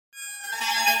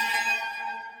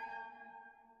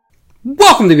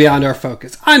Welcome to Beyond Our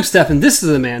Focus. I'm Stefan, this is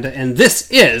Amanda, and this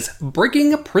is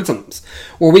Breaking Prisms,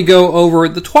 where we go over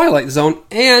The Twilight Zone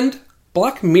and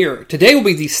Black Mirror. Today will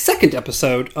be the second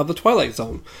episode of The Twilight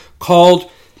Zone,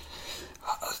 called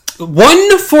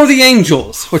One for the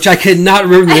Angels, which I could not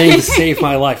remember the name to save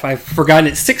my life. I've forgotten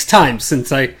it 6 times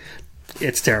since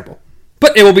it's terrible.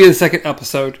 But it will be the second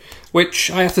episode, which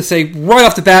I have to say right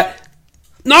off the bat,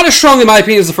 not as strong in my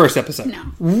opinion as the first episode. No.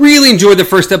 Really enjoyed the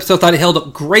first episode, thought it held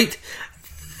up great.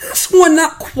 This one,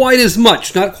 not quite as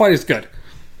much, not quite as good.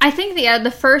 I think the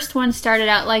first one started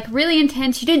out like really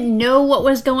intense. You didn't know what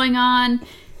was going on.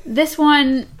 This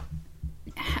one,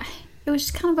 it was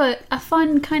just kind of a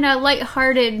fun, kind of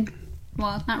lighthearted.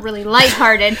 Well, not really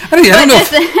lighthearted. I don't know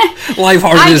if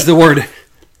lighthearted is the word.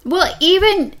 Well,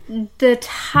 even the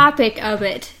topic of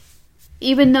it,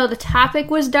 even though the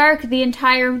topic was dark,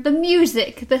 the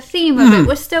music, the theme of it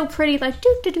was still pretty like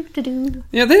do-do-do-do-do.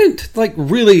 Yeah, they didn't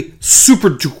really super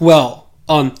dwell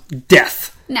on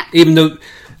death. No. Even though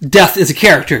death is a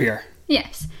character here.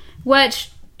 Yes. Which,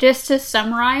 just to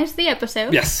summarize the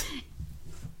episode. Yes.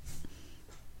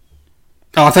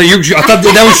 Oh, I thought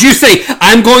that was you saying,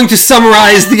 I'm going to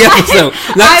summarize the episode.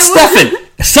 Not Stefan.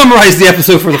 Summarize the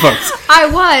episode for the folks. I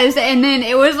was, and then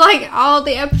it was like all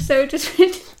the episode just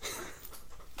went...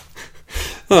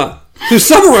 To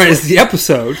summarize the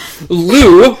episode,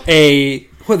 Lou, what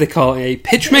do they call it? A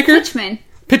pitchmaker?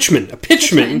 Pitchman. A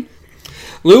pitchman.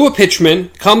 Lou, a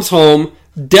pitchman, comes home.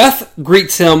 Death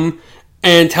greets him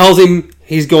and tells him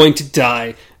he's going to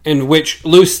die. In which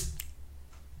Lou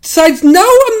decides, no,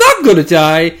 I'm not going to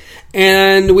die.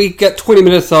 And we get 20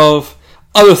 minutes of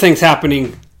other things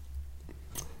happening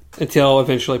until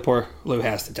eventually poor Lou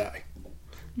has to die.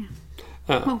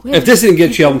 If this didn't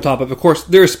get you on top of course,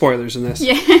 there are spoilers in this.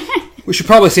 Yeah. We should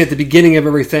probably say at the beginning of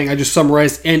everything, I just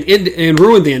summarized and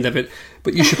ruined the end of it,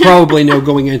 but you should probably know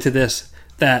going into this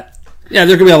that, yeah,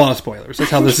 there's going to be a lot of spoilers.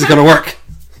 That's how this is going to work.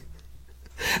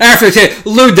 After I say,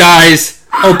 Lou dies,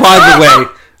 oh, by the way,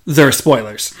 there are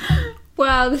spoilers.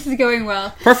 Wow, this is going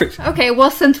well. Perfect. Okay, well,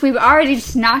 since we've already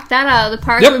just knocked that out of the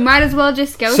park, we might as well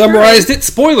just go Summarized it.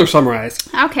 Spoiler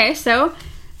summarized. Okay, so,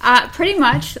 pretty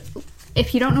much...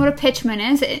 If you don't know what a pitchman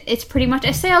is, it's pretty much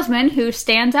a salesman who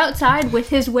stands outside with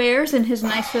his wares in his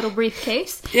nice little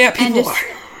briefcase. Yeah, people and just,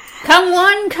 come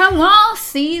one, come all,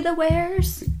 see the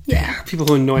wares. Yeah. People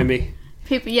who annoy me.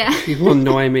 People who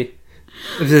annoy me.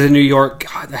 If this is in New York,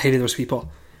 God, I hated those people.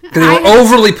 Because they were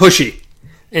overly pushy.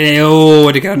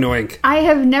 And it got annoying. I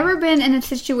have never been in a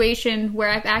situation where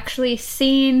I've actually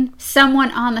seen someone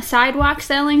on the sidewalk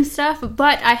selling stuff,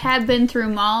 but I have been through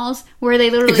malls where they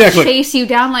literally chase you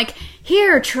down like,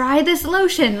 here, try this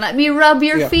lotion. Let me rub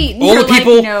your feet. And all the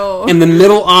people like, no. in the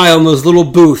middle aisle in those little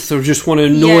booths who just want to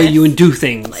annoy you and do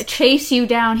things. Chase you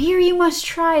down. Here, you must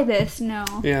try this. No.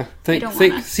 Yeah.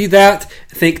 See that?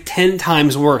 Think 10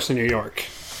 times worse in New York.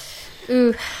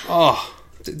 Ooh. Oh.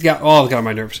 It got on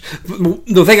my nerves.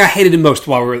 The thing I hated the most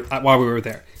while we were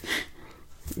there.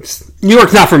 New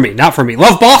York's not for me.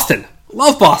 Love Boston.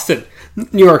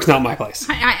 New York's not my place.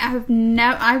 I've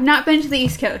not been to the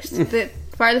East Coast. The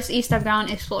farthest east I've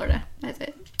gone is Florida. That's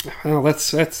it. Well, that's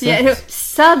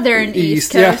southern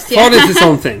East Coast. Yeah, Florida's its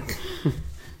own thing.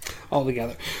 All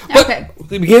together. But at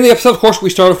the beginning of the episode, of course, we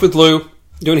start off with Lou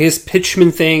doing his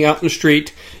pitchman thing out in the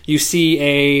street. You see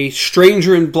a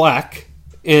stranger in black.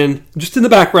 And just in the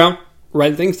background,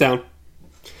 writing things down.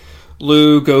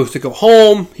 Lou goes to go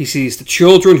home. He sees the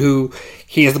children who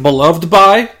he is beloved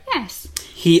by. Yes.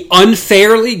 He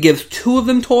unfairly gives 2 of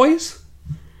them toys.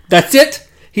 That's it.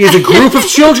 He has a group of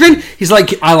children. He's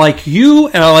like, I like you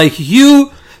and I like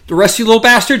you. The rest of you little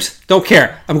bastards, don't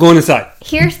care. I'm going inside.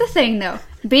 Here's the thing, though.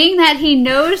 Being that he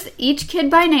knows each kid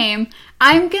by name,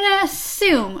 I'm going to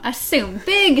assume,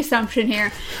 big assumption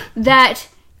here, that...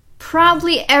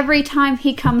 probably every time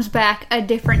he comes back, a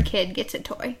different kid gets a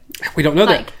toy. We don't know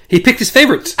that. He picked his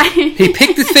favorites.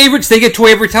 They get a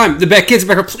toy every time. The kids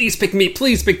back are, please pick me.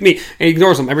 And he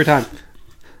ignores them every time.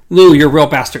 Lou, you're a real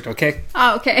bastard, okay?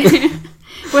 Oh, okay.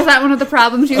 Was that one of the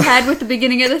problems you had with the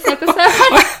beginning of this episode?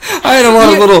 I had a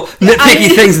lot of little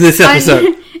nitpicky things in this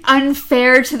episode.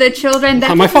 Unfair to the children?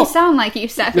 That doesn't sound like you,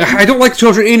 Stefan. I don't like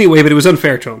children anyway, but it was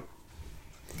unfair to them.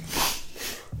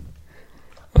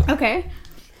 Okay.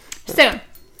 So,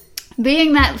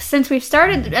 being that since we've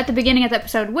started at the beginning of the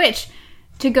episode, which,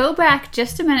 to go back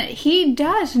just a minute, he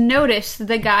does notice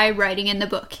the guy writing in the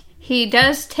book. He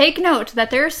does take note that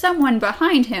there is someone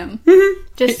behind him.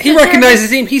 Mm-hmm. He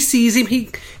recognizes him, he sees him,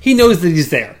 he knows that he's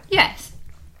there. Yes.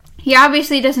 He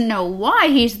obviously doesn't know why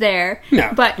he's there.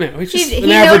 But he's just he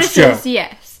notices, Joe.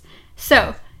 Yes.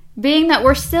 So, being that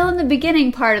we're still in the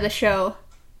beginning part of the show,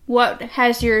 what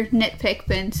has your nitpick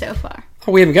been so far?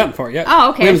 Oh, we haven't gotten far yet. Oh,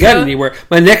 okay. We haven't gotten anywhere.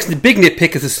 My next big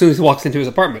nitpick is as soon as he walks into his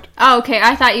apartment. Oh, okay.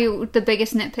 I thought the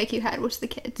biggest nitpick you had was the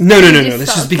kids. No. That's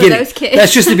just the beginning.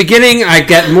 That's just the beginning. I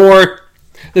get more.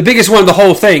 The biggest one of the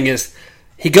whole thing is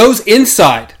he goes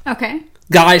inside. Okay.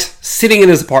 Guy's sitting in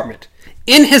his apartment.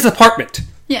 In his apartment.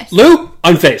 Yes. Lou,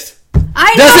 unfazed.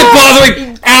 I Doesn't know.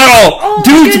 bother me at all. Oh,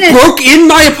 Dude goodness. broke in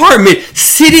my apartment,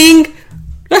 sitting.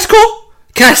 That's cool.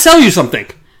 Can I sell you something?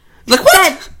 Like,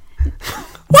 what?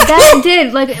 That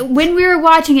did. Like, when we were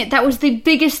watching it, that was the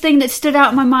biggest thing that stood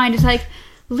out in my mind. It's like,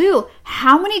 Lou,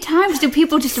 how many times do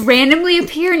people just randomly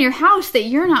appear in your house that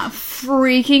you're not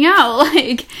freaking out?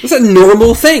 Like, it's a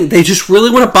normal thing. They just really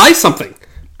want to buy something.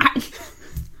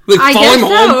 I follow him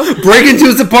home, so. break into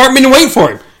his apartment, and wait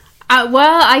for him.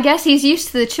 Well, I guess he's used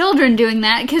to the children doing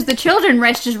that, because the children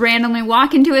just randomly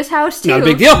walk into his house, too. Not a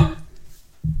big deal.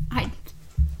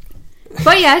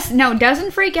 But yes, no,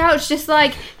 doesn't freak out. It's just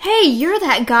like, hey, you're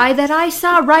that guy that I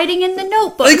saw writing in the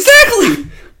notebook. Exactly.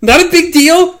 Not a big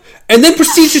deal. And then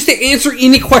proceeds just to answer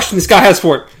any question this guy has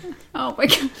for it. Oh my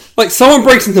god. Like, someone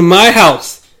breaks into my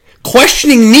house,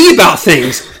 questioning me about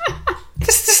things.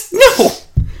 No.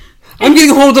 I'm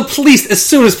getting hold of the police as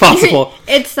soon as possible.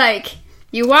 It's like,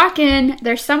 you walk in,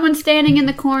 there's someone standing in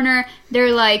the corner,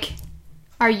 they're like,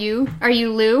 Are you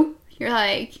Lou? You're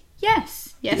like, Yes,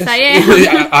 I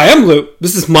am. I am Lou.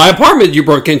 This is my apartment you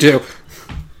broke into.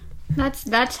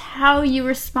 That's how you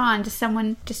respond to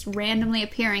someone just randomly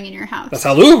appearing in your house. That's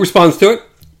how Lou responds to it.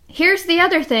 Here's the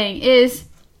other thing, is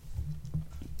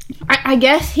I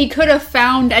guess he could have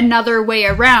found another way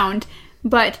around,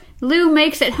 but Lou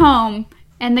makes it home,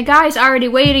 and the guy's already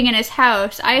waiting in his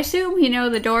house. I assume,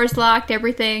 the door's locked,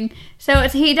 everything. So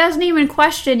he doesn't even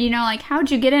question, like,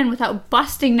 how'd you get in without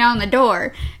busting down the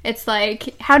door? It's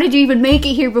like, how did you even make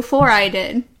it here before I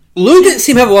did? Lou didn't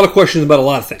seem to have a lot of questions about a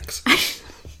lot of things.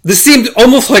 This seemed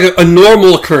almost like a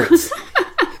normal occurrence.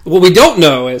 What we don't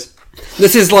know is,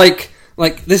 this is like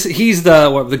this. He's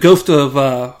the ghost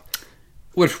of,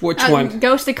 which one?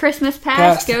 Ghost of Christmas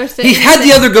Past. He's had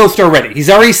the other ghost already. He's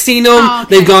already seen them. Oh,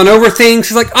 okay. They've gone over things.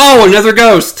 He's like, oh, another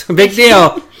ghost. A big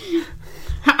deal.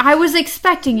 I was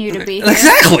expecting you to be here.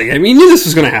 Exactly. I mean, you knew this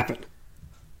was going to happen.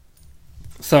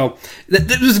 So,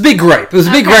 it was a big gripe. It was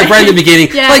a big gripe right in the beginning.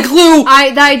 Yeah. Like, Lou...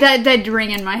 That did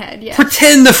ring in my head, yeah.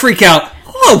 Pretend to freak out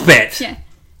a little bit. Yeah.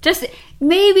 Just,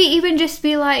 maybe even just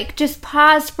be like, just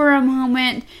pause for a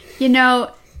moment,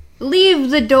 leave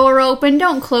the door open.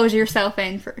 Don't close yourself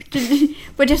in first.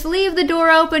 But just leave the door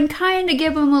open, kind of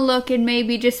give him a look, and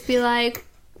maybe just be like,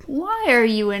 why are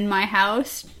you in my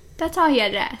house? That's all you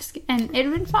had to ask. And it would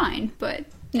have been fine, but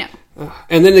no.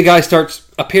 And then the guy starts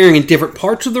appearing in different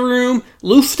parts of the room.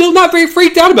 Lou's still not very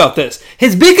freaked out about this.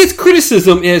 His biggest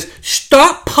criticism is,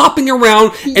 stop popping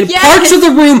around in parts of the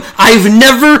room I've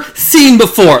never seen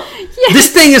before. Yes.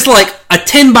 This thing is like a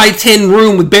 10 by 10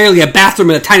 room with barely a bathroom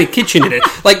and a tiny kitchen in it.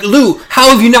 Like, Lou, how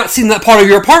have you not seen that part of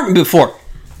your apartment before?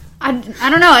 I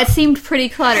don't know. It seemed pretty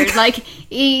cluttered. Like,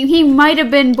 he might have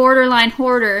been borderline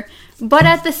hoarder, but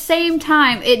at the same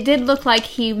time, it did look like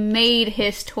he made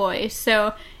his toys.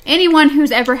 So anyone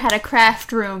who's ever had a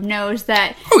craft room knows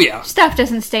that stuff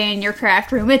doesn't stay in your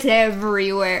craft room. It's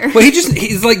everywhere. But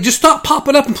he's like, just stop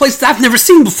popping up in places I've never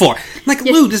seen before. I'm like,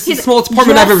 Lou, this is the smallest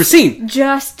apartment I've ever seen.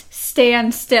 Just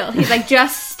stand still. He's like,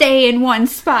 just stay in one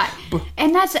spot.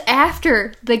 And that's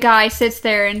after the guy sits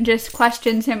there and just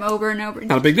questions him over and over.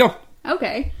 Not a big deal.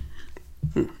 Okay.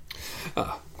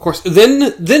 Of course,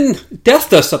 then Death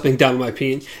does something down in my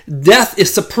opinion. Death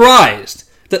is surprised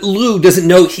that Lou doesn't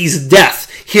know he's Death,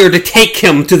 here to take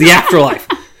him to the afterlife.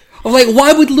 I'm like,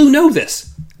 why would Lou know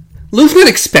this? Lou's not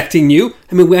expecting you.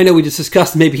 I mean, I know we just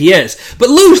discussed maybe he is, but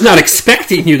Lou's not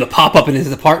expecting you to pop up in his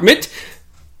apartment.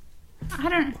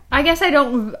 I guess I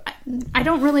don't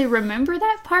really remember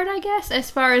that part, I guess,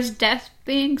 as far as Death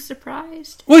being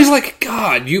surprised. Well, he's like,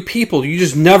 God, you people, you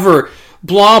just never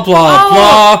blah, blah,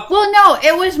 blah. Well, no,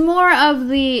 it was more of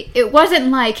it wasn't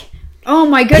like, oh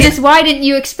my goodness, why didn't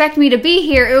you expect me to be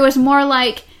here? It was more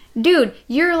like, dude,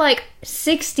 you're like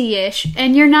 60-ish,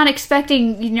 and you're not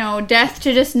expecting, Death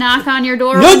to just knock on your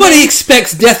door. Nobody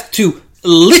expects Death to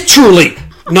literally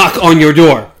knock on your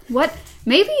door. What?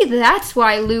 Maybe that's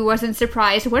why Lou wasn't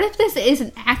surprised. What if this is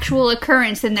an actual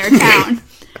occurrence in their town?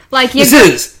 Like this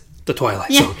is the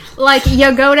Twilight Zone. Like,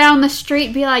 you go down the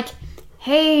street, be like,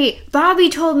 hey, Bobby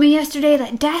told me yesterday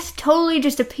that Death totally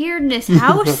just appeared in his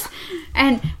house.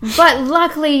 But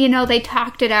luckily, they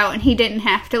talked it out and he didn't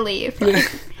have to leave.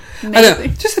 Like, I know,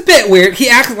 just a bit weird. He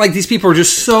acts like these people are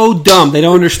just so dumb they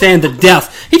don't understand the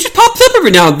death. He just pops up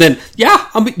every now and then. Yeah,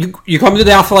 you're coming to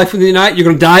the afterlife in the night. You're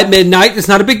going to die at midnight. It's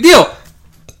not a big deal.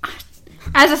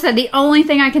 As I said, the only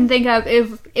thing I can think of,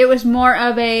 if it was more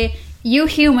of a, you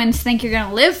humans think you're going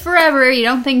to live forever, you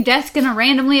don't think death's going to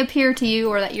randomly appear to you,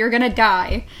 or that you're going to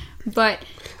die. But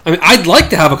I mean, I'd like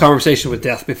to have a conversation with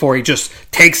death before he just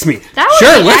takes me. that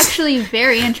would be actually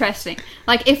very interesting.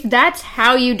 Like, if that's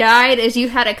how you died, is you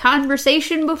had a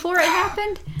conversation before it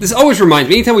happened? This always reminds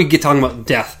me, anytime we get talking about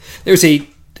death, there's I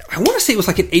want to say it was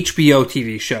like an HBO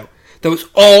TV show that was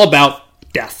all about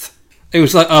death. It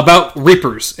was like about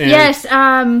reapers. And Yes,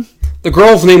 the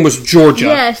girl's name was Georgia.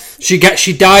 Yes.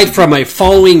 She died from a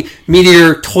falling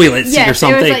meteor toilet seat or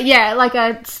something. It was like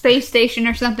a space station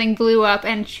or something blew up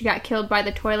and she got killed by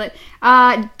the toilet.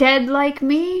 Dead Like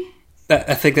Me?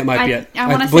 I think that might be it. I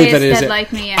want to say it's Dead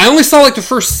Like Me. Yeah. I only saw like the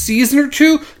first season or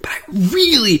two, but I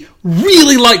really,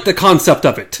 really liked the concept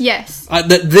of it. Yes.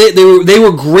 That they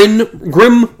were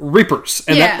grim reapers,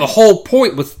 and that the whole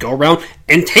point was to go around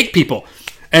and take people.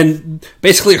 And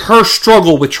basically her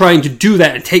struggle with trying to do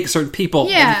that and take certain people.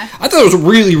 Yeah. I thought it was a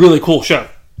really, really cool show.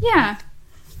 Yeah.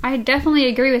 I definitely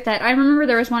agree with that. I remember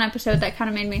there was one episode that kind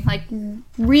of made me, like,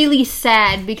 really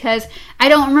sad because I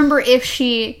don't remember if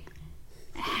she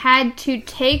had to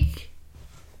take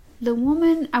the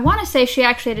woman. I want to say she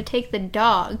actually had to take the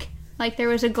dog. Like, there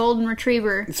was a golden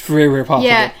retriever. It's very, very possible.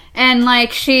 Yeah. And,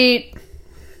 like, it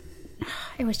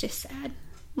was just sad.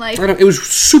 Like, it was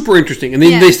super interesting, and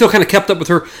they still kind of kept up with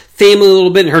her family a little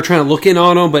bit, and her trying to look in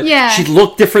on them, but she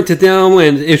looked different to them,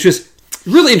 and it was just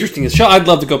really interesting. It's a show I'd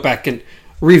love to go back and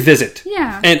revisit.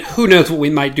 Yeah. And who knows what we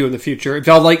might do in the future. If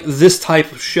y'all like this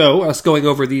type of show, us going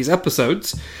over these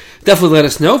episodes, definitely let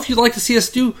us know if you'd like to see us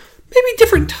do maybe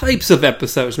different types of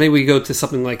episodes. Maybe we go to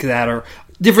something like that, or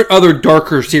different other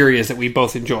darker series that we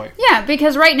both enjoy. Yeah,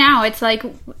 because right now it's like,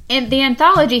 in the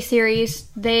anthology series,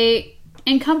 they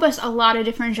encompass a lot of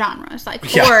different genres, like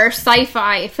horror,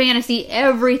 sci-fi, fantasy,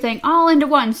 everything all into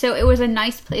one. So it was a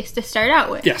nice place to start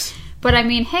out with. Yes. But I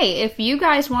mean, hey, if you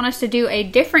guys want us to do a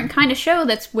different kind of show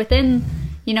that's within,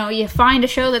 you find a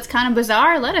show that's kind of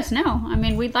bizarre, let us know. I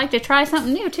mean, we'd like to try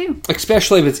something new too.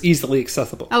 Especially if it's easily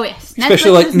accessible. Oh yes.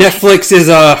 Especially Netflix is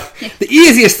the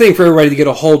easiest thing for everybody to get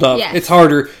a hold of. Yes. It's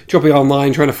harder jumping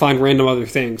online trying to find random other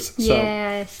things. So.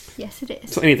 Yes it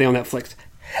is. So anything on Netflix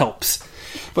helps.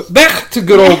 But back to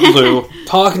good old Lou,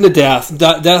 talking to Death.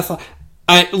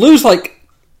 Lou's like,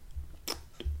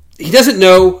 he doesn't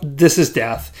know this is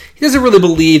Death. He doesn't really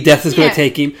believe Death is going to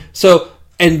take him. So,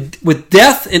 and with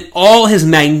Death and all his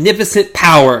magnificent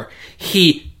power,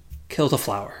 he kills a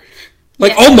flower.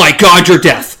 Like, oh my God, you're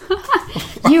Death.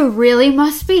 You really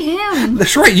must be him.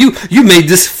 That's right. You made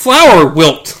this flower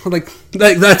wilt. Like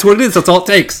that's what it is. That's all it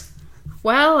takes.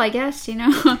 Well, I guess,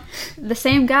 the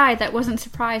same guy that wasn't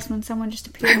surprised when someone just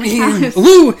appeared in his house.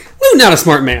 Lou, not a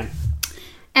smart man.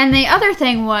 And the other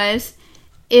thing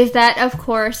is that, of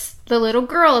course, the little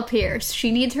girl appears. She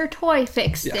needs her toy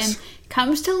fixed and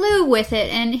comes to Lou with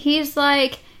it. And he's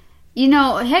like,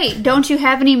 hey, don't you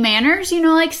have any manners?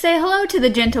 Like, say hello to the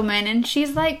gentleman. And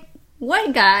she's like,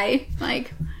 what guy?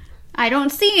 Like, I don't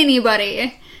see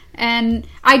anybody. And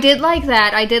I did like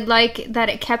that. I did like that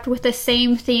it kept with the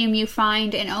same theme you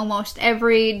find in almost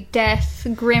every Death,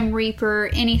 Grim Reaper,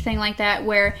 anything like that,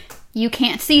 where you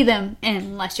can't see them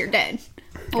unless you're dead.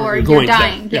 Or you're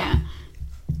dying. Yeah.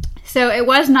 So it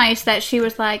was nice that she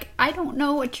was like, I don't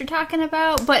know what you're talking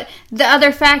about. But the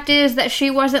other fact is that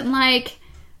she wasn't like,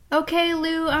 okay,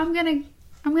 Lou, I'm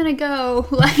gonna go.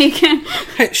 Like,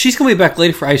 hey, she's gonna be back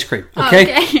later for ice cream.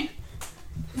 Okay.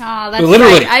 Oh, that's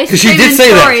literally, right. Because she did say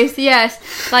stories, that.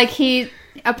 Yes. Like,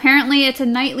 apparently it's a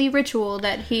nightly ritual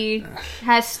that he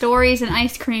has stories and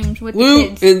ice creams with Lou,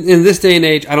 the kids. In this day and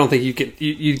age, I don't think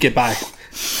you'd get by.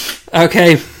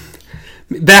 Okay.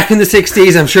 Back in the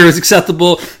 60s, I'm sure it was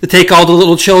acceptable to take all the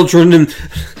little children and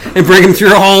bring them to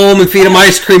your home and feed them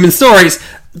ice cream and stories.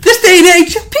 This day and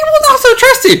age, people are not so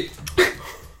trusted.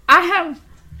 I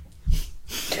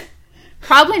have...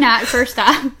 Probably not, first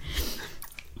off.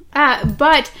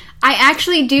 But I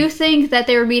actually do think that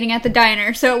they were meeting at the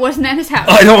diner, so it wasn't at his house.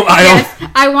 I don't.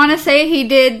 I want to say he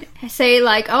did say,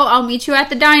 like, oh, I'll meet you at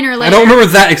the diner later. I don't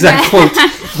remember that exact quote.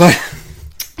 But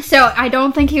so I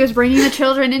don't think he was bringing the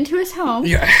children into his home.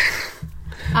 Yeah.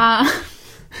 A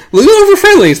little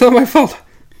over-friendly. It's not my fault.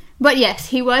 But yes,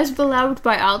 he was beloved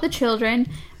by all the children.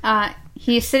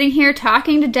 He's sitting here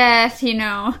talking to Death,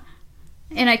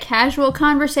 in a casual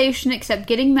conversation, except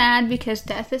getting mad because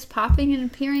Death is popping and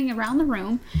appearing around the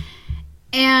room.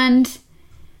 And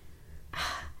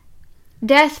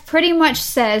Death pretty much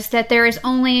says that there is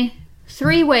only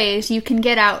 3 ways you can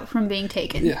get out from being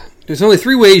taken. Yeah. There's only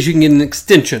 3 ways you can get an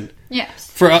extension. Yes.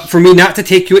 For me not to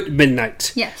take you at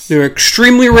midnight. Yes. There are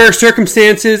extremely rare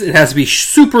circumstances. It has to be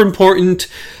super important.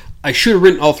 I should have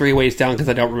written all three ways down because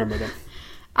I don't remember them.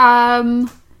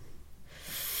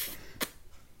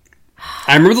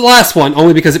 I remember the last one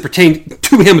only because it pertained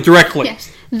to him directly.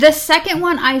 Yes. The second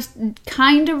one I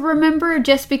kind of remember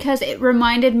just because it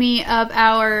reminded me of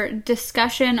our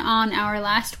discussion on our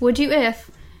last Would You If,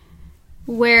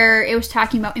 where it was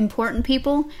talking about important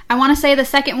people. I want to say the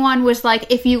second one was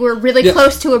like if you were really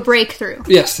close to a breakthrough.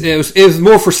 Yes, it was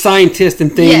more for scientists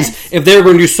and things. Yes. If they were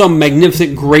going to do some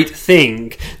magnificent, great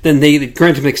thing, then they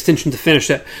grant them an extension to finish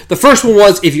it. The first one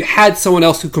was if you had someone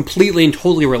else who completely and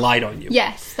totally relied on you.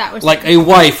 Yes, that was like a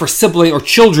wife or sibling or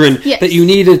children that you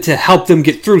needed to help them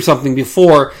get through something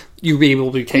before you be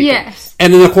able to be taken. Yes.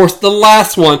 And then, of course, the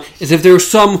last one is if there was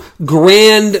some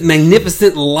grand,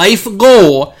 magnificent life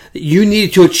goal that you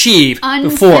needed to achieve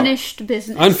before. Unfinished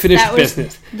business. Unfinished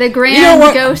business. The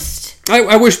grand ghost.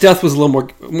 I wish death was a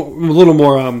little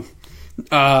more,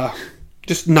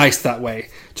 just nice that way.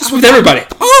 Just with everybody.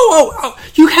 Oh,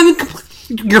 you haven't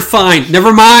you're fine.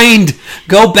 Never mind.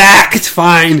 Go back. It's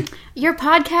fine. Your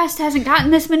podcast hasn't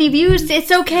gotten this many views.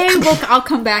 It's okay. I'll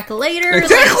come back later.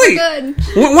 Exactly. Good.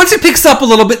 Once it picks up a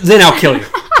little bit, then I'll kill you.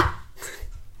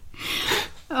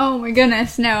 Oh my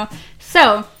goodness, no.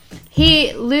 So,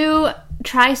 Lou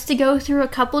tries to go through a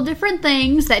couple different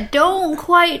things that don't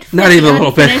quite fit not even a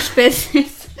little bit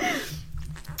business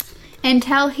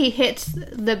until he hits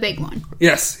the big one.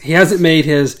 Yes, he hasn't made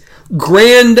his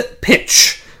grand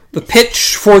pitch. The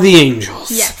pitch for the angels.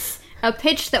 Yes. A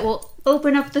pitch that will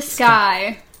open up the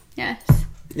sky. Yes.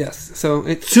 Yes. So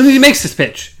as soon as he makes this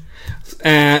pitch,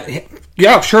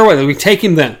 sure, we take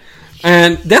him then.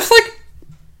 And that's like,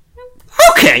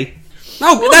 okay.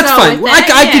 No, that's fine.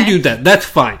 I can do that. That's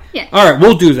fine. Yeah. All right,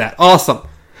 we'll do that. Awesome.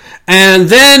 And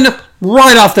then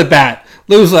right off the bat,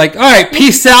 Lou's like, all right,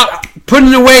 peace out. Put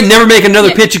it away. Never make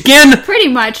another pitch again. Pretty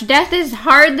much. Death is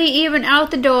hardly even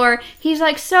out the door. He's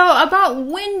like, so about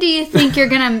when do you think you're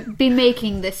going to be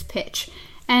making this pitch?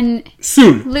 And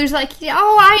soon. Lou's like,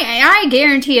 oh, I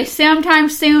guarantee you sometime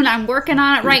soon. I'm working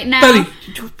on it right now. About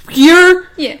a year?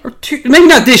 Yeah. Or two, maybe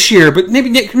not this year, but maybe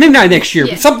not next year,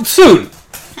 but something soon.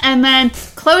 And then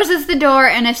closes the door,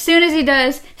 and as soon as he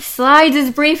does, slides his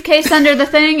briefcase under the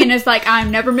thing and is like, I'm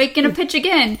never making a pitch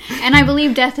again. And I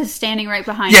believe Death is standing right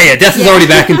behind him. Yeah, Death is already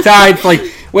back inside. It's like,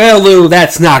 well, Lou,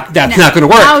 that's not going to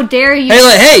work. How dare you...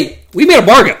 Hey, we made a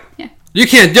bargain. Yeah. You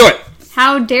can't do it.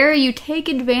 How dare you take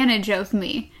advantage of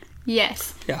me?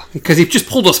 Yes. Yeah, because he just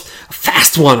pulled us a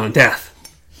fast one on Death.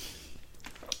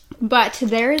 But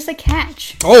there is a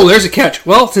catch. Oh, there's a catch.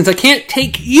 Well, since I can't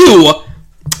take you,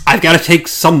 I've got to take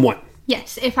someone.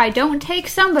 Yes, if I don't take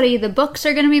somebody, the books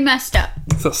are going to be messed up.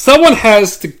 So someone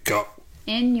has to go.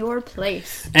 In your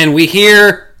place. And we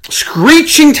hear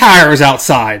screeching tires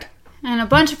outside. And a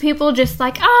bunch of people just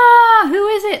like, who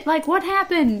is it? Like, what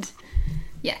happened?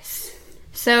 Yes.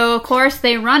 So, of course,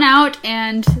 they run out,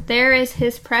 and there is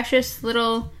his precious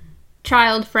little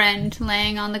child friend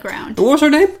laying on the ground. What was her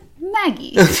name? Maggie.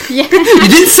 Yeah. You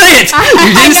didn't say it.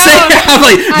 You didn't say it. I'm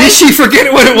like, did she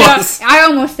forget what it was? I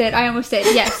almost did.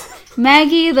 Yes.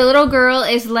 Maggie, the little girl,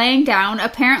 is laying down.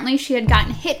 Apparently, she had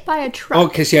gotten hit by a truck. Oh,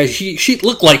 because she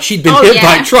looked like she'd been hit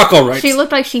by a truck, all right. She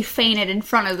looked like she fainted in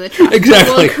front of the truck.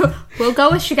 Exactly. We'll go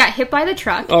with she got hit by the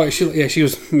truck. Oh, she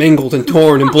was mangled and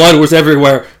torn, and blood was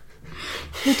everywhere.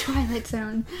 The Twilight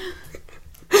Zone.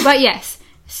 But yes,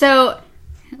 so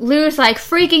Lou's like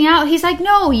freaking out. He's like,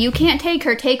 no, you can't take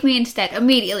her. Take me instead.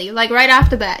 Immediately. Like right off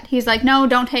the bat. He's like, no,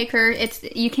 don't take her.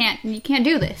 You can't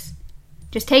do this.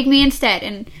 Just take me instead.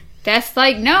 And Death's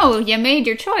like, no, you made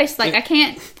your choice. Like, I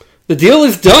can't. The deal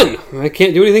is done. I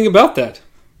can't do anything about that.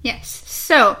 Yes.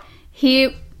 So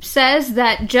he says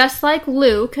that just like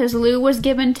Lou, because Lou was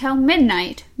given till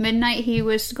midnight he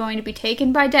was going to be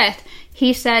taken by Death.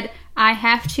 He said, I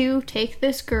have to take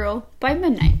this girl by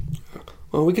midnight.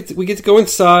 Well, we get to go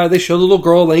inside. They show the little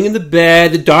girl laying in the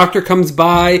bed. The doctor comes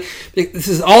by. This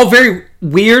is all very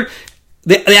weird.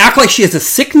 They act like she has a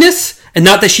sickness and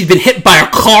not that she'd been hit by a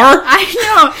car.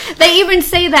 I know. They even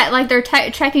say that, like they're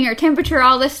checking her temperature,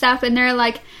 all this stuff, and they're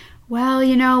like, well,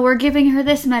 we're giving her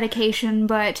this medication,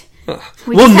 but...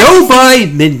 we'll know by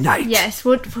midnight. Yes,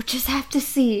 we'll just have to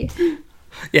see.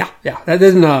 Yeah. That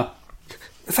doesn't...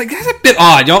 It's like, that's a bit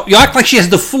odd. You act like she has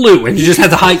the flu and she just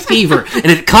has a high fever. And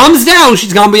if it calms down,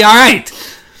 she's going to be all right.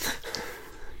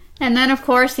 And then, of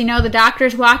course, the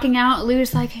doctor's walking out.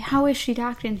 Lou's like, how is she,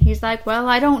 doctor? And he's like, well,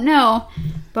 I don't know.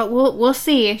 But we'll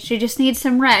see. She just needs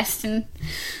some rest. And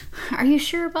are you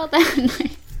sure about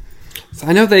that? So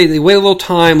I know they wait a little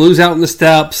time. Lou's out in the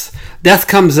steps. Death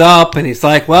comes up and he's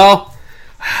like, well,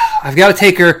 I've got to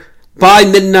take her by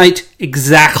midnight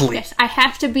exactly. Yes, I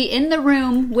have to be in the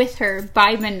room with her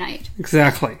by midnight.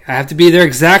 Exactly. I have to be there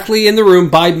exactly in the room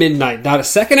by midnight, not a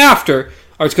second after,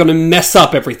 or it's going to mess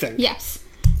up everything. Yes.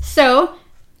 So,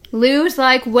 Lou's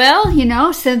like,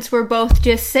 well, since we're both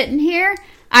just sitting here,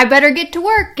 I better get to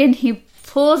work. And he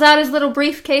pulls out his little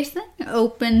briefcase thing,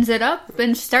 opens it up,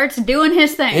 and starts doing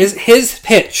his thing. His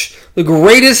pitch. The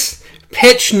greatest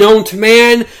pitch known to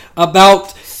man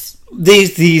about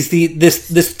this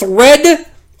thread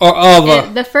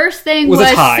of the first thing was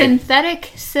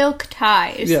synthetic silk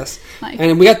ties. Yes.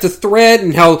 And we got the thread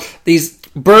and how these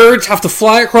birds have to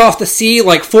fly across the sea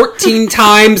like 14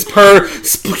 times per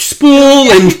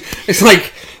spool, and it's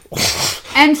like...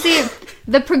 And see,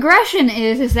 the progression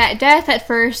is that Death at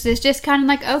first is just kind of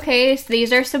like, okay, so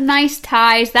these are some nice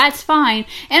ties, that's fine.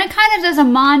 And it kind of does a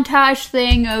montage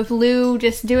thing of Lou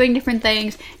just doing different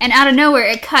things, and out of nowhere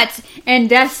it cuts, and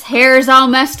Death's hair is all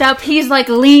messed up, he's like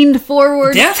leaned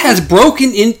forward. Death has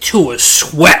broken into a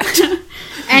sweat.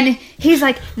 And he's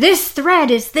like, this thread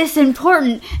is this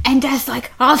important, and Death's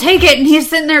like, I'll take it, and he's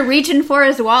sitting there reaching for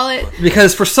his wallet.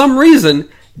 Because for some reason,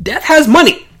 Death has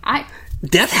money.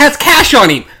 Death has cash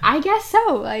on him. I guess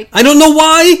so. I don't know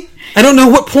why. I don't know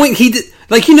what point he did.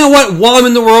 You know what? While I'm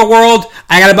in the real world,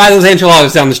 I gotta buy those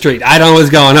enchiladas down the street. I don't know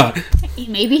what's going on.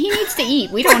 Maybe he needs to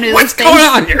eat. We don't know what's those things. going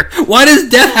on here. Why does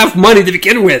Death have money to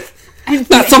begin with?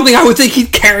 Not something I would think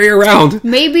he'd carry around.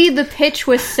 Maybe the pitch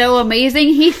was so amazing,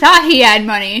 he thought he had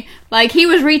money. He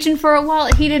was reaching for a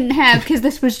wallet he didn't have because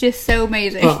this was just so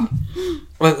amazing.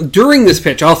 During this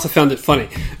pitch, I also found it funny.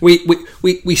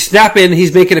 We snap in.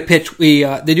 He's making a pitch.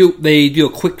 They do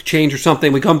a quick change or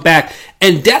something. We come back,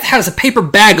 and Death has a paper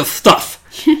bag of stuff.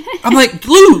 I'm like,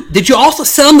 Lou, did you also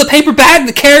sell him the paper bag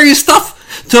to carry his stuff?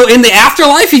 So in the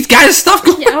afterlife, he's got his stuff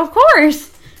going. Yeah, of course.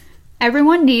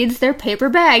 Everyone needs their paper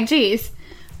bag. Jeez.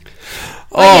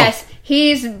 But yes,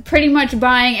 he's pretty much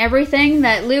buying everything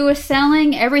that Lou is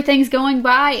selling. Everything's going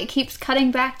by. It keeps cutting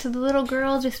back to the little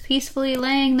girl just peacefully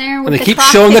laying there with the clock. And they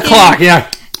keep showing the clock, yeah.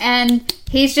 And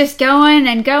he's just going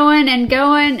and going and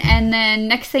going, and then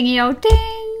next thing you know,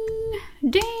 ding,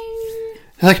 ding.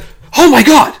 They're like, oh my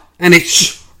god! And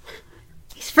he's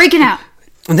freaking out.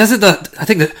 And when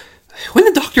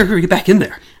did the doctor get back in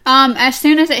there? As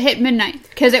soon as it hit midnight,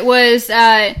 because it was.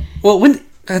 I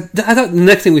thought the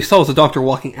next thing we saw was the doctor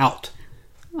walking out.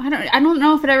 I don't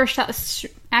know if it ever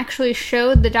actually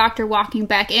showed the doctor walking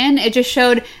back in. It just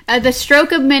showed the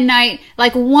stroke of midnight,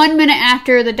 1 minute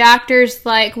after the doctor's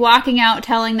walking out,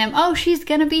 telling them, "Oh, she's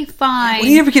gonna be fine." Why did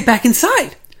he ever get back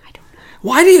inside? I don't know.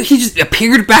 Why did he just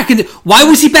appeared back in? Why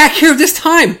was he back here this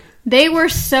time? They were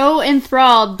so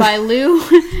enthralled by Lou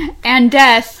and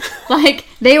Death,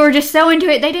 they were just so into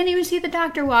it. They didn't even see the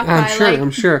doctor walk by.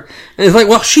 I'm sure. And it's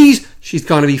well, she's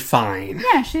gonna be fine.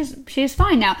 Yeah, she's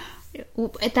fine now.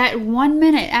 At that 1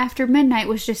 minute after midnight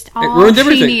was just all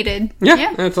she needed.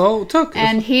 Yeah, that's all it took.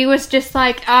 And he was just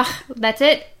that's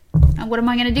it. What am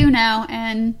I going to do now?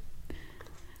 And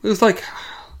it was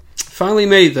finally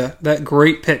made that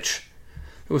great pitch.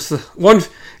 It was the one.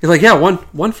 It's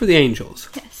one for the angels.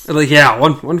 Yes.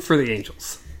 One for the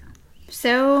angels.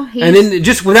 So and then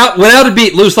just without a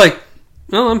beat, Lou's like,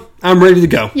 "Well, I'm ready to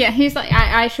go." Yeah, he's like,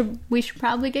 we should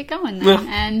probably get going then. Yeah.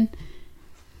 And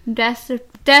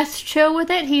Death's chill with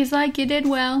it. He's like, you did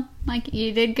well.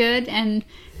 You did good. And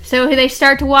so they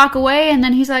start to walk away, and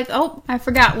then he's like, oh, I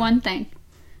forgot one thing.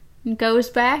 And goes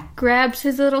back, grabs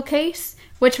his little case,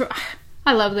 which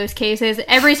I love those cases.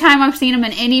 Every time I've seen them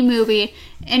in any movie,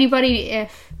 anybody,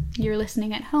 if you're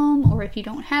listening at home, or if you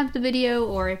don't have the video,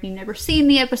 or if you've never seen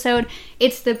the episode,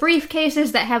 it's the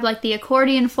briefcases that have the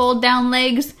accordion fold down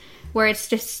legs, where it's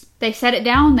just, they set it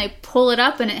down, they pull it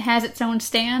up, and it has its own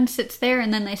stand, sits there,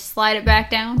 and then they slide it back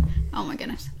down. Oh my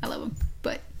goodness, I love them.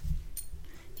 But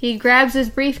he grabs his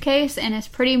briefcase, and it's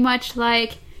pretty much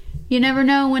you never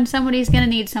know when somebody's going to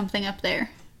need something up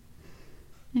there.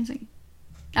 And he's like,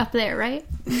 up there, right?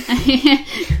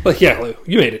 Yeah, Lou,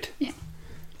 you made it. Yeah.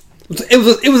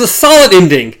 It was a solid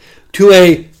ending to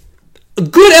a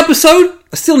good episode.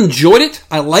 I still enjoyed it.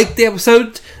 I liked the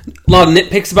episode. A lot of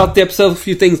nitpicks about the episode. A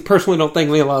few things personally don't think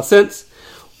make a lot of sense.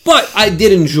 But I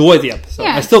did enjoy the episode.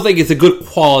 Yeah. I still think it's a good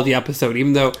quality episode,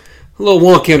 even though a little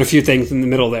wonky on a few things in the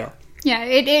middle there. Yeah,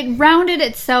 it rounded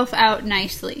itself out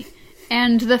nicely.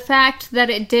 And the fact that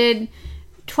it did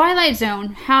Twilight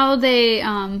Zone, how they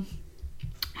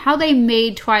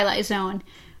made Twilight Zone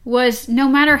was, no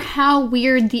matter how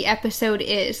weird the episode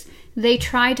is, they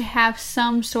try to have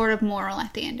some sort of moral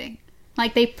at the ending.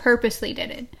 They purposely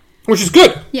did it. Which is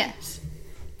good. Yes.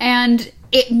 And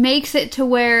it makes it to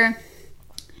where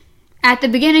at the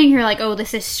beginning, you're like, oh,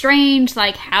 this is strange.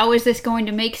 Like, how is this going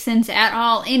to make sense at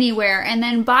all anywhere? And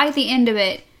then by the end of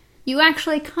it, you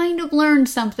actually kind of learned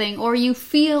something, or you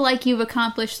feel like you've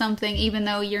accomplished something, even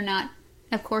though you're not,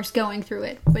 of course, going through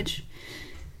it, which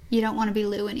you don't want to be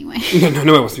Lou anyway.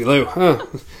 No one wants to be Lou.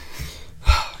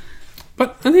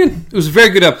 But in the end, it was a very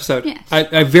good episode. Yes.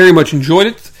 I very much enjoyed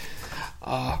it.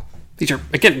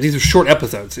 These are short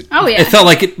episodes. It felt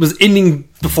like it was ending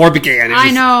before it began.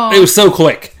 I know. It was so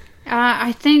quick.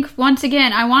 I think, once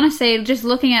again, I want to say, just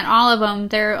looking at all of them,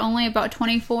 they're only about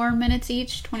 24 minutes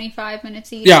each, 25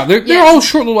 minutes each. Yeah, they're all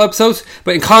short little episodes,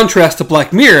 but in contrast to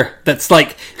Black Mirror, that's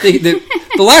like,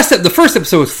 the first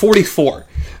episode was 44,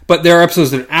 but there are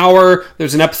episodes that are an hour,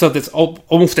 there's an episode that's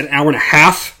almost an hour and a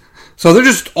half, so they're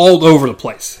just all over the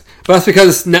place. But that's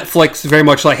because Netflix is very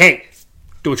much like, hey,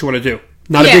 do what you want to do.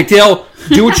 Not a big deal.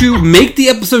 Do what you, make the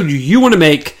episode you want to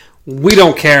make. We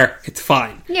don't care. It's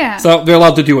fine. Yeah. So they're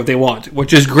allowed to do what they want,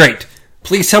 which is great.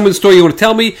 Please tell me the story you want to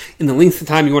tell me in the length of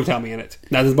time you want to tell me in it.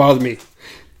 That doesn't bother me.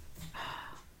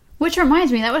 Which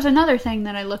reminds me, that was another thing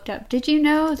that I looked up. Did you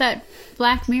know that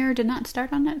Black Mirror did not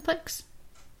start on Netflix?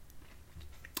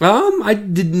 I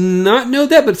did not know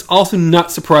that, but it's also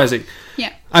not surprising.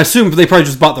 Yeah. I assume they probably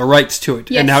just bought the rights to it,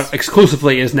 Yes. and now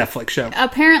exclusively is Netflix show.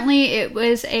 Apparently,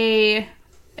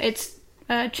 it's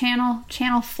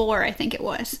Channel 4, I think it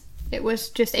was. It was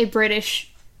just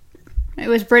British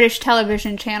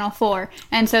television, Channel 4.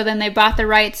 And so then they bought the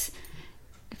rights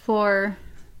for,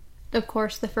 of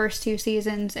course, the first 2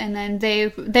 seasons, and then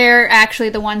they're actually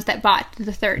the ones that bought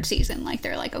the 3rd season. Like,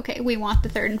 they're like, okay, we want the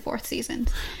 3rd and 4th seasons.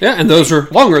 Yeah, and those are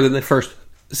longer than the first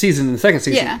season and the second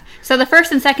season. Yeah. So the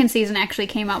 1st and 2nd season actually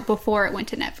came out before it went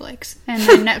to Netflix. And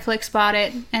then Netflix bought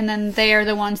it, and then they are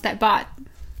the ones that bought,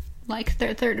 like,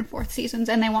 their 3rd and 4th seasons,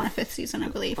 and they want a 5th season, I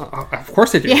believe. Of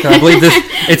course they do. I believe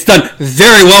it's done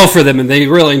very well for them, and they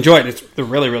really enjoy it. They're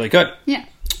really, really good. Yeah.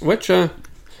 Which,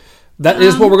 that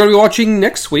is what we're going to be watching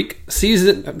next week.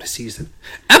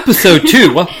 Episode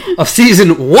 2 of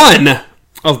Season 1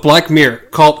 of Black Mirror,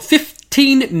 called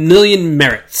 15 Million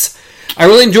Merits. I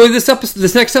really enjoyed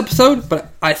this next episode,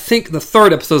 but I think the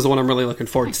 3rd episode is the one I'm really looking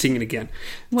forward to seeing it again.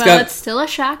 It's still a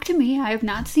shock to me. I have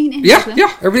not seen any of them.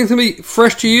 Yeah, everything's going to be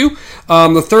fresh to you.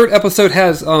 The 3rd episode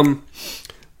has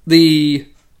the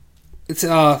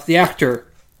actor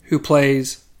who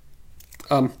plays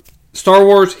Star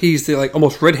Wars. He's the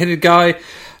almost redheaded guy,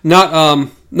 not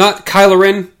Kylo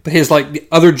Ren, but his the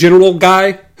other general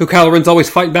guy who Kylo Ren's always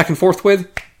fighting back and forth with.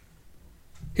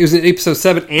 He was in episode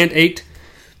 7 and 8.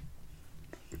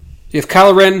 You have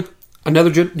Kylo Ren, another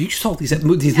general. You saw these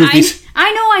movies.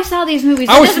 I know I saw these movies.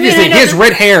 I was saying he has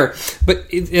red hair, but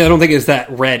I don't think it's that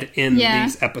red in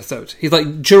these episodes. He's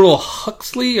like General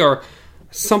Huxley or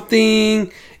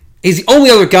something. He's the only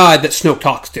other guy that Snoke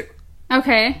talks to.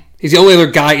 Okay. He's the only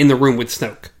other guy in the room with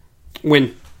Snoke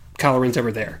when Kylo Ren's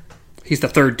ever there. He's the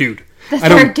 3rd dude. The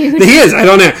 3rd dude. He is. I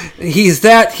don't know. He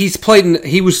played in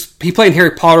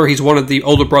Harry Potter. He's one of the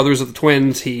older brothers of the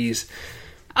twins.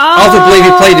 I also believe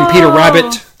he played in Peter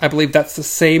Rabbit. I believe that's the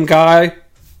same guy.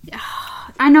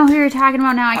 I know who you're talking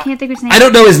about now. I can't think of his name. I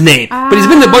don't know his name, but he's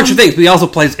been in a bunch of things. But he also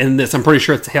plays in this. I'm pretty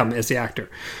sure it's him as the actor.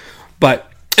 But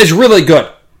it's really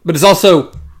good. But it's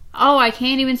also... Oh, I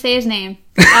can't even say his name.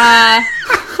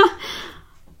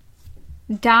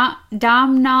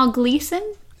 Domhnall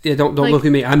Gleeson? Yeah, don't look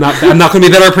at me. I'm not going to be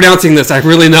better at pronouncing this. I'm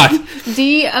really not.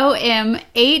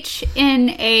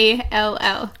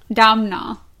 Domhnall.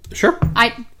 Domhnall. Sure.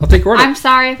 I'll take your word. I'm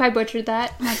sorry if I butchered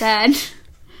that. My bad.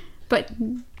 But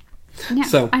yeah,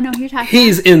 so I know who you're talking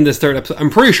he's about. in this 3rd episode. I'm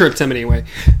pretty sure it's him anyway.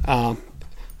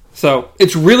 So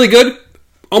it's really good,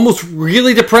 almost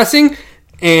really depressing,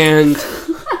 and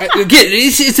again,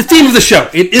 it's the theme of the show.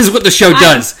 It is what the show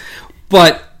does.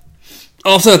 But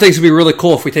also, I think it would be really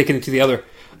cool if we take it into the other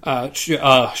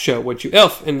show, Would You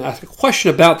Elf, and ask a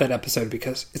question about that episode,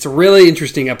 because it's a really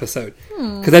interesting episode.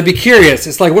 Because I'd be curious.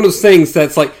 It's like one of those things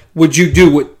that's like, would you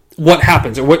do what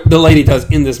happens, or what the lady does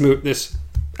in this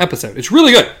episode? It's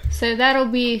really good. So that'll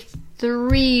be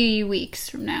 3 weeks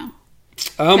from now.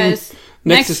 Because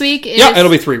next week is... Yeah,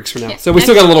 it'll be 3 weeks from now. Yeah, so we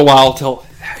still got a little while till...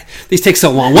 These take so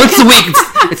long. Once a week,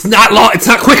 it's not long. It's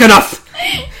not quick enough.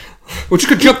 We're just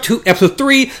going to jump to episode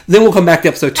 3, then we'll come back to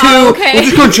episode 2. Oh, okay. We're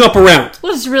just going to jump around.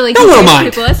 We'll just really don't confuse mind.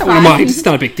 people. It's don't fine. mind. It's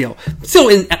not a big deal. Still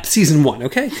in season 1,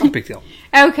 okay? It's not a big deal.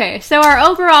 Okay, so our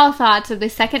overall thoughts of the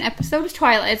 2nd episode of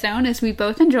Twilight Zone is we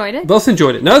both enjoyed it. Both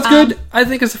enjoyed it. Not as good, I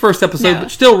think, as the first episode,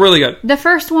 but still really good. The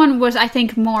first one was, I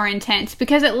think, more intense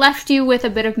because it left you with a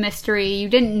bit of mystery. You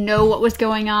didn't know what was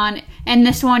going on. And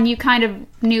this one, you kind of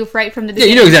knew right from the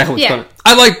beginning. Yeah, you know exactly what's going on.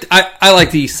 I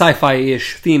like the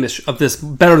sci-fi-ish theme of this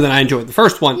better than I enjoyed the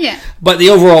first one. Yeah. But the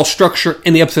overall structure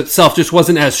in the episode itself just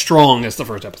wasn't as strong as the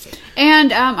first episode.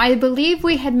 And I believe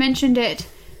we had mentioned it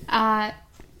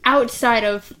outside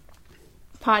of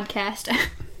podcast,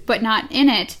 but not in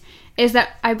it, is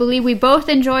that I believe we both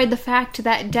enjoyed the fact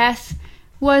that Death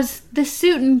was the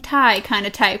suit and tie kind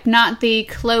of type, not the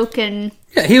cloak and...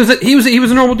 Yeah, he was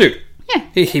a normal dude. Yeah.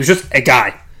 He was just a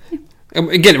guy.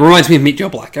 Again, it reminds me of Meet Joe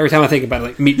Black. Every time I think about it,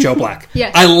 like Meet Joe Black.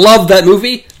 Yes. I love that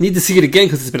movie. Need to see it again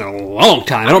because it's been a long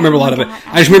time. I don't remember a lot of it.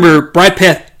 I just remember Brad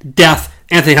Pitt, Death,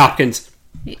 Anthony Hopkins.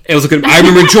 It was a good... I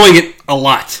remember enjoying it a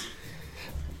lot.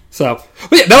 So,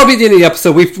 but yeah, that'll be the end of the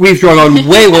episode. We've drawn on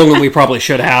way longer than we probably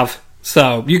should have.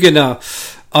 So, you can...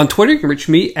 on Twitter, you can reach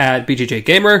me at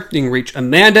BJJGamer. You can reach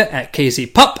Amanda at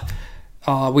KZPup.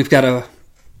 We've got a...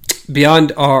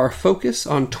 Beyond our focus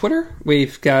on Twitter,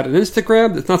 we've got an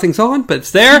Instagram that nothing's on, but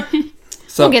it's there.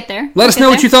 So we'll get there. Let us know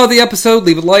what you thought of the episode.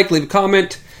 Leave a like, leave a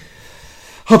comment.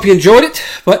 Hope you enjoyed it.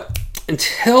 But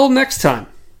until next time,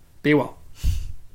 be well.